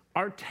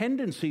 our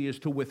tendency is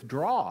to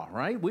withdraw,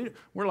 right? We're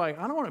like,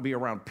 I don't want to be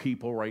around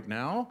people right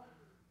now.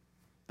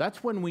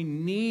 That's when we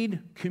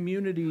need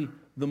community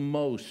the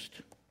most.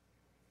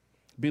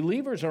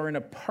 Believers are in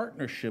a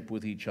partnership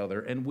with each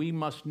other, and we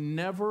must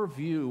never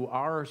view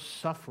our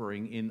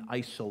suffering in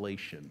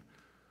isolation.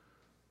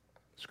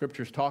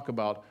 Scriptures talk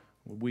about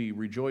we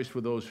rejoice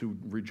with those who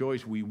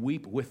rejoice, we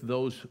weep with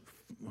those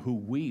who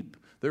weep.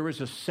 There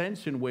is a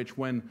sense in which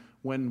when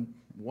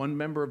one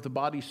member of the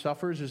body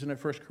suffers, isn't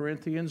it 1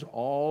 Corinthians,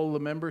 all the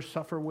members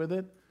suffer with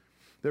it?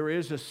 There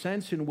is a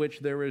sense in which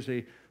there is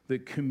the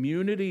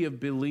community of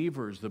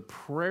believers, the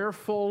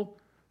prayerful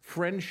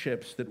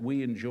friendships that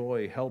we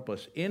enjoy help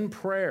us in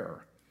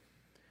prayer.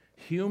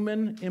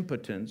 Human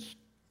impotence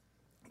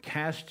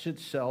casts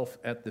itself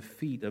at the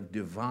feet of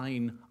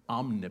divine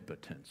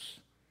omnipotence.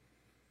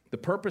 The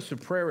purpose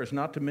of prayer is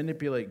not to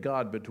manipulate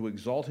God, but to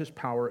exalt his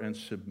power and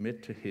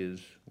submit to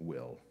his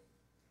will.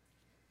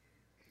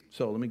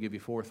 So let me give you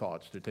 4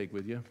 thoughts to take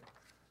with you.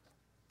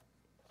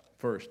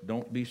 First,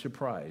 don't be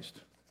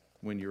surprised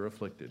when you're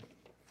afflicted.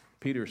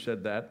 Peter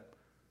said that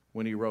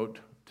when he wrote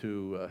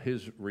to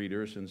his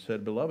readers and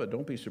said, "Beloved,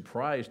 don't be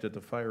surprised at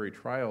the fiery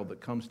trial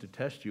that comes to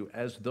test you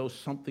as though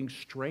something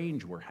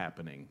strange were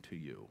happening to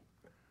you."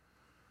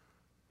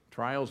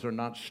 Trials are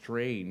not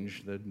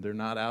strange. They're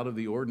not out of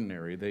the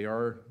ordinary. They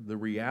are the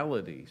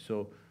reality.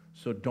 So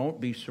don't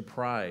be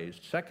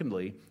surprised.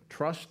 Secondly,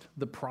 trust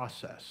the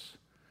process.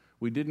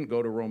 We didn't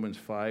go to Romans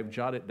 5.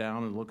 Jot it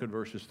down and look at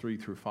verses 3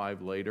 through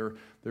 5 later.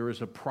 There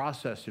is a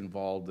process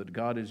involved that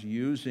God is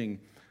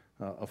using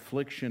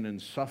affliction and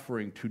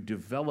suffering to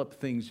develop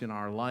things in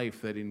our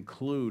life that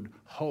include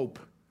hope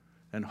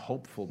and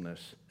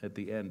hopefulness at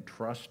the end.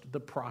 Trust the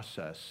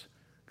process.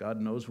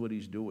 God knows what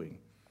he's doing.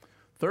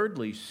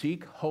 Thirdly,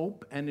 seek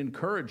hope and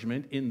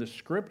encouragement in the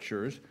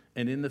scriptures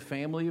and in the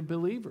family of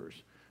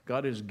believers.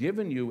 God has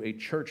given you a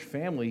church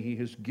family. He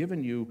has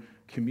given you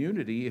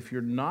community. If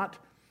you're not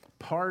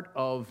part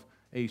of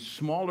a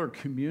smaller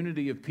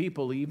community of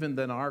people, even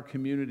than our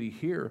community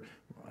here,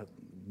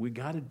 we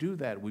got to do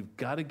that. We've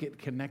got to get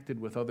connected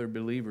with other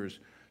believers.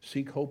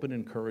 Seek hope and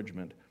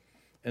encouragement.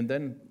 And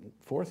then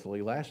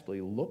fourthly,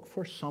 lastly, look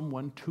for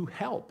someone to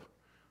help.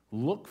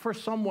 Look for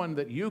someone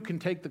that you can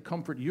take the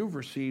comfort you've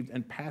received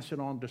and pass it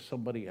on to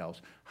somebody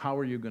else. How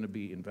are you going to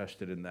be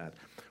invested in that?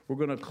 We're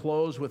going to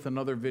close with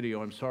another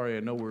video. I'm sorry,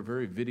 I know we're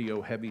very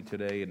video heavy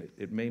today, and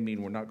it may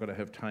mean we're not going to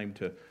have time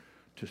to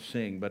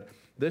sing. But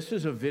this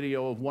is a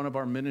video of one of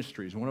our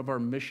ministries, one of our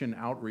mission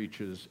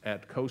outreaches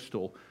at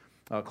Coastal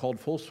called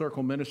Full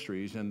Circle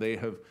Ministries, and they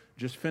have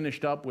just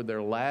finished up with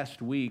their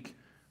last week,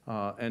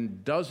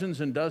 and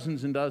dozens and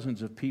dozens and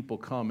dozens of people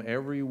come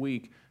every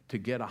week to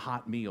get a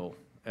hot meal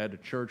at a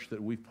church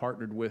that we've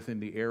partnered with in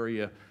the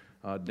area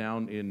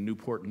down in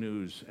Newport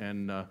News.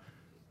 And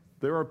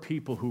there are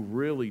people who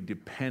really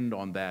depend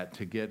on that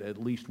to get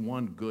at least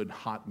one good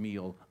hot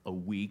meal a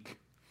week.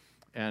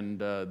 And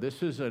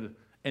this is an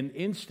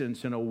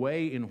instance in a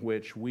way in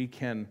which we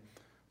can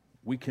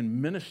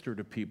minister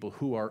to people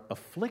who are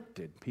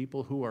afflicted,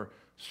 people who are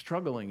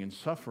struggling and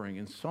suffering.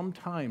 And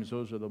sometimes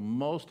those are the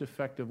most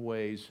effective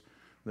ways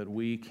that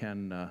we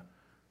can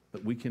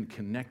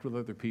connect with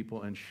other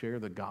people and share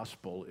the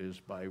gospel, is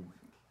by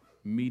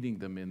meeting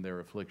them in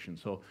their affliction.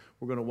 So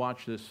we're going to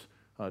watch this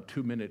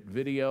 2-minute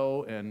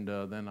video, and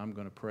then I'm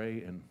going to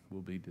pray and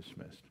we'll be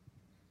dismissed.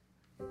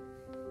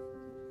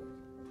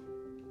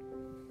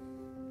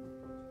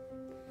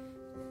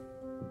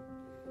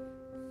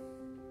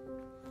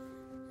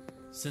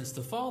 Since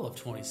the fall of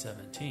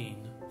 2017,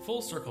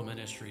 Full Circle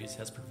Ministries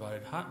has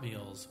provided hot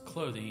meals,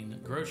 clothing,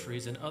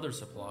 groceries, and other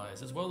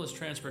supplies, as well as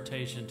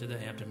transportation to the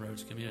Hampton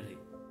Roads community.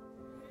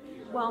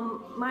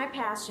 Well, my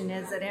passion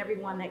is that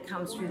everyone that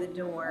comes through the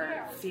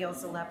door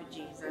feels the love of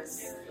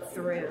Jesus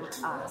through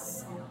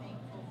us.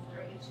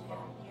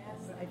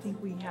 I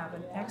think we have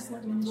an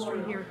excellent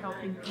ministry here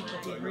helping people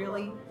who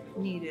really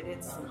need it.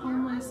 It's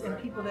homeless and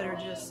people that are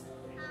just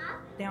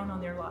down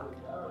on their luck.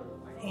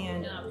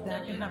 And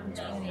that can happen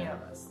to any of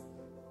us.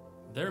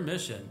 Their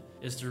mission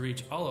is to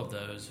reach all of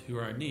those who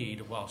are in need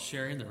while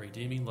sharing the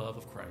redeeming love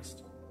of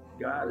Christ.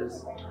 God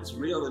is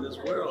real in this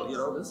world. You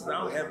know, this is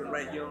our heaven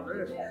right here on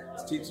earth.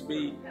 It's teaching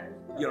me,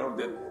 you know,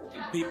 the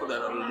people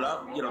that are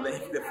love, you know,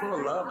 they're full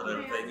of love and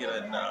everything. You know,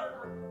 and,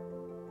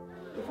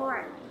 Before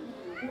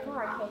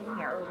I came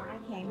here, or when I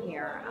came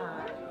here,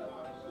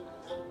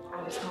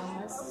 I was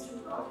homeless,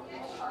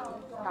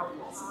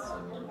 helpless,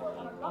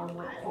 and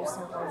what Full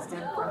Circle has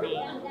done for me,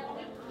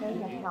 they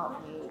have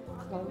helped me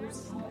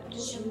clothes,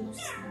 shoes,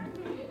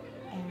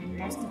 and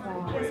most of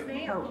all,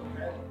 hope.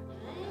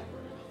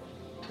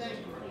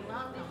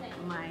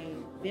 My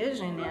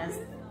vision is,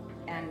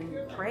 and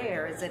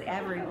prayer is, that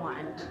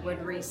everyone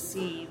would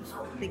receive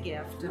the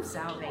gift of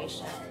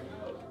salvation.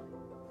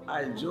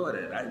 I enjoyed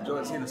it. I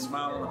enjoyed seeing the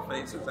smile on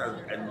their faces. I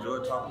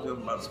enjoyed talking to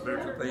them about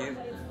spiritual things,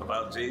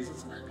 about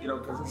Jesus, you know,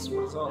 because this is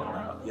what it's all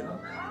about, you know.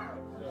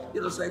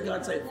 You know, say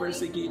God say, first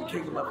seek ye the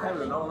kingdom of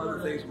heaven, and all other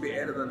things will be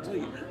added unto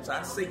you. So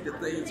I seek the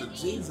things of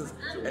Jesus,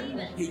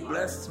 and he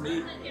blesses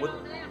me with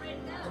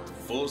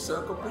Full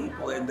Circle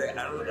people, and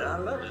I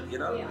love it, you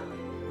know. Yeah.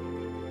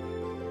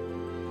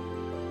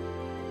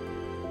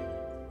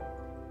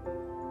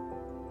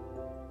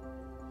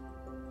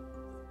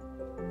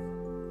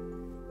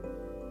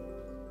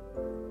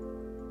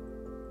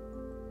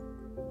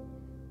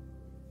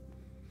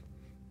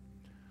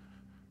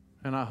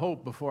 And I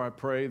hope before I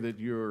pray that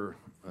you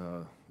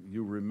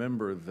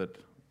remember that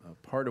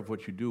part of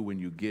what you do when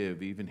you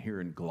give, even here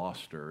in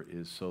Gloucester,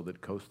 is so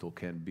that Coastal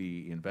can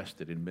be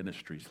invested in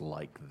ministries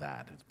like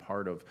that. It's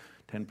part of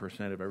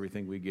 10% of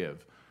everything we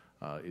give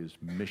is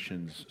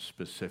missions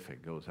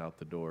specific, goes out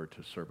the door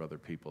to serve other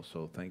people.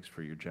 So thanks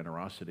for your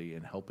generosity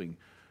in helping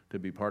to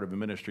be part of a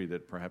ministry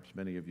that perhaps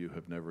many of you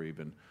have never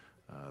even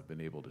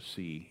been able to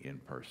see in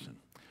person.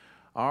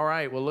 All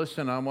right, well,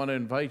 listen, I want to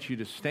invite you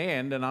to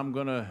stand, and I'm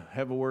going to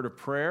have a word of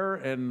prayer,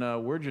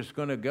 and we're just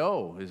going to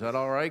go. Is that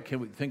all right? Can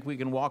we think we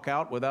can walk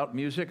out without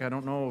music? I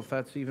don't know if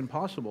that's even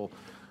possible,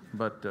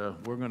 but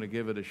we're going to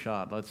give it a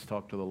shot. Let's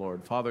talk to the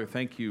Lord. Father,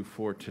 thank you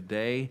for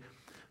today.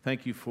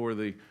 Thank you for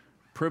the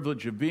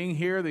privilege of being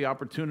here, the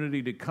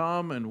opportunity to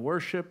come and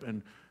worship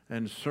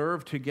and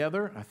serve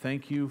together. I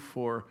thank you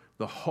for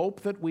the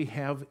hope that we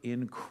have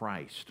in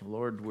Christ.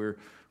 Lord,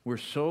 we're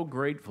so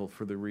grateful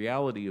for the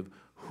reality of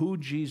who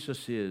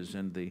Jesus is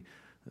and the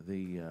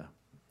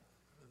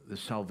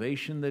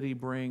salvation that he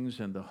brings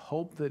and the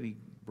hope that he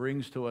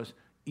brings to us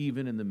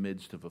even in the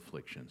midst of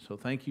affliction. So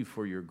thank you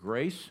for your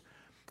grace.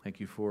 Thank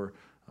you for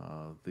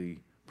the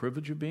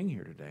privilege of being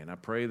here today. And I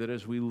pray that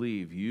as we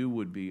leave, you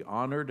would be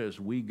honored as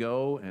we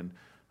go and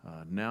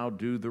now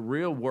do the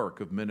real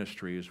work of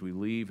ministry as we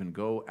leave and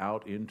go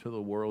out into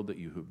the world that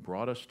you have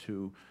brought us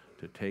to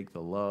take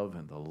the love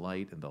and the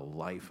light and the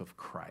life of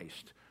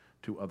Christ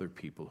to other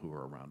people who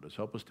are around us.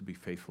 Help us to be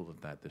faithful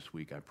at that this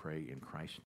week, I pray, in Christ's